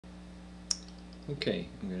Okay,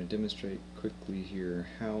 I'm going to demonstrate quickly here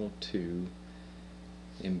how to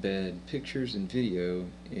embed pictures and video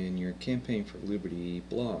in your Campaign for Liberty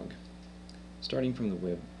blog. Starting from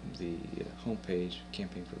the home page,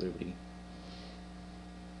 Campaign for Liberty.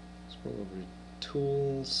 Scroll over to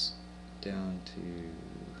Tools, down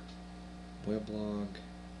to Weblog,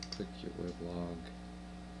 click your weblog,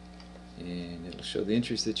 and it'll show the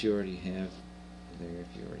entries that you already have there if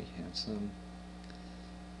you already have some.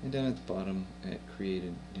 And down at the bottom at Create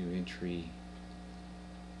a New Entry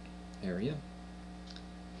area,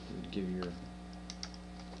 you would give your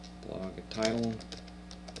blog a title,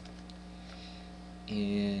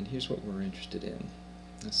 and here's what we're interested in.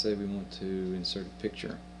 Let's say we want to insert a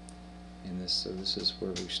picture in this, so this is where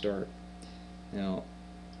we start. Now,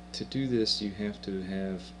 to do this, you have to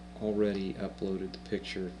have already uploaded the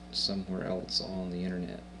picture somewhere else on the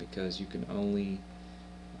internet, because you can only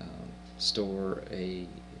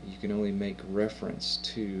you can only make reference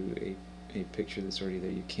to a picture that's already there.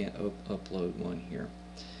 You can't upload one here.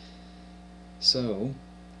 So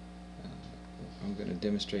I'm going to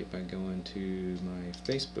demonstrate by going to my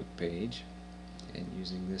Facebook page and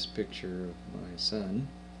using this picture of my son,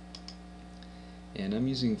 and I'm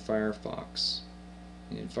using Firefox.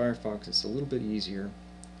 And in Firefox it's a little bit easier,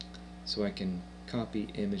 so I can copy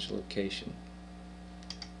image location.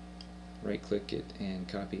 Right click it and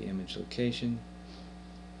copy image location,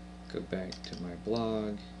 go back to my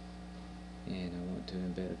blog, and I want to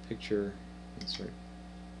embed a picture, insert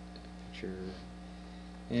a picture,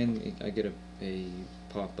 and I get a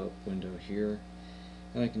pop-up window here,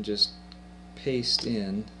 and I can just paste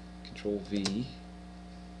in Control V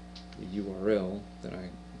the URL that I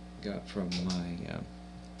got from my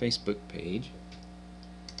Facebook page,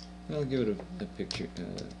 and I'll give it a picture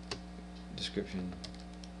description.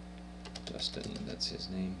 Justin, that's his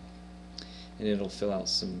name, and it'll fill out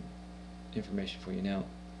some information for you. Now,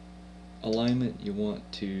 alignment, you want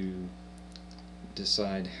to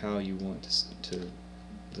decide how you want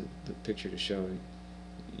the picture to show.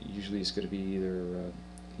 Usually it's going to be either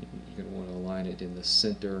you're going to want to align it in the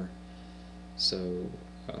center, so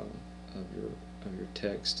of your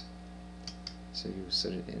text, so you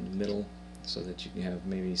set it in the middle so that you can have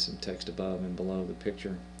maybe some text above and below the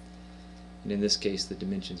picture. And in this case, the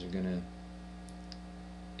dimensions are going to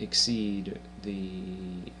exceed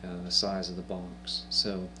the size of the box.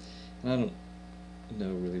 So, and I don't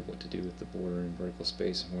know really what to do with the border and vertical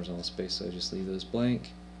space and horizontal space, so I just leave those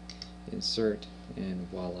blank, insert, and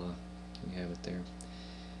voila, you have it there.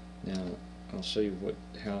 Now, I'll show you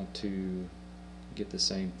how to get the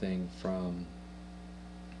same thing from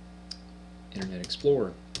Internet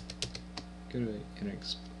Explorer. Go to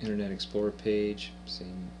Internet Explorer page,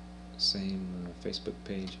 same Facebook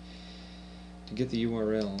page. To get the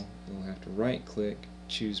URL, we'll have to right click,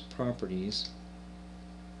 choose Properties,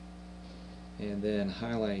 and then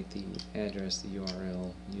highlight the address, the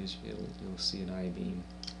URL. You'll see an I-beam.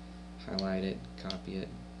 Highlight it, copy it,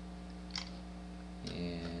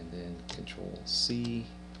 and then Control C,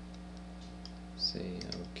 say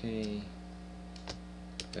OK,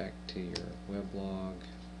 back to your weblog,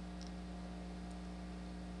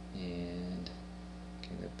 and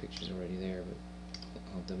okay, that picture's already there, but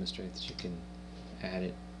I'll demonstrate that you can add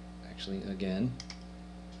it actually again.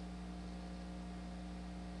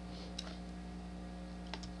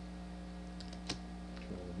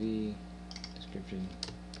 Control V, description,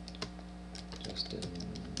 Justin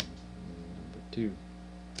 #2,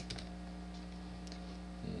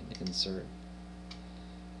 and insert,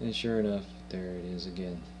 and sure enough, there it is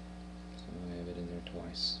again. So I have it in there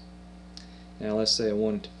twice. Now let's say I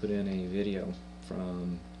wanted to put in a video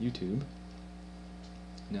from YouTube.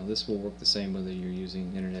 Now this will work the same whether you're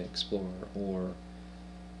using Internet Explorer or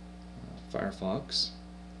Firefox.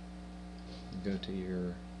 Go to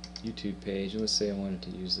your YouTube page, and let's say I wanted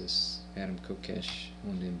to use this Adam Kokesh. I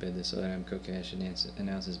wanted to embed this Adam Kokesh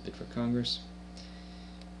announces bid for Congress.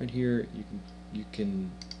 Right here you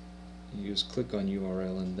can use click on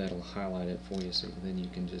URL, and that'll highlight it for you, so then you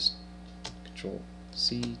can just Control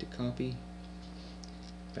C to copy,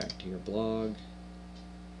 back to your blog,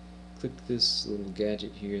 click this little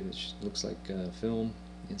gadget here that looks like film,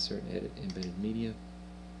 insert, edit, embedded media,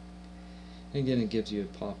 and again it gives you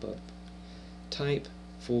a pop-up. Type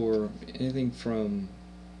for anything from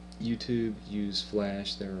YouTube, use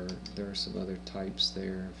Flash. There are some other types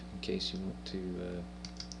there in case you want to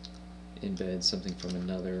embed something from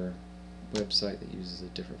another website that uses a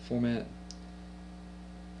different format.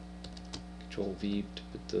 Control V to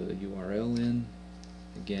put the URL in.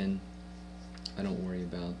 Again, I don't worry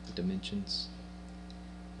about the dimensions,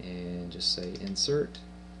 and just say insert,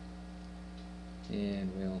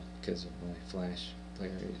 and well, because of my Flash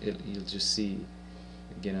player, you'll just see,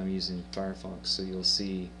 again, I'm using Firefox, so you'll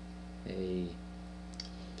see a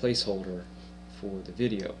placeholder for the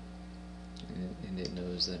video, and it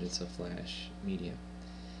knows that it's a Flash media.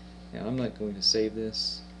 Now I'm not going to save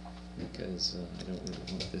this because I don't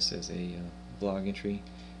really want this as a blog entry,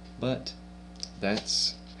 but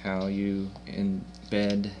that's how you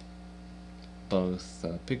embed both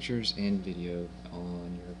pictures and video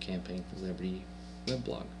on your Campaign for Liberty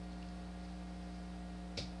weblog.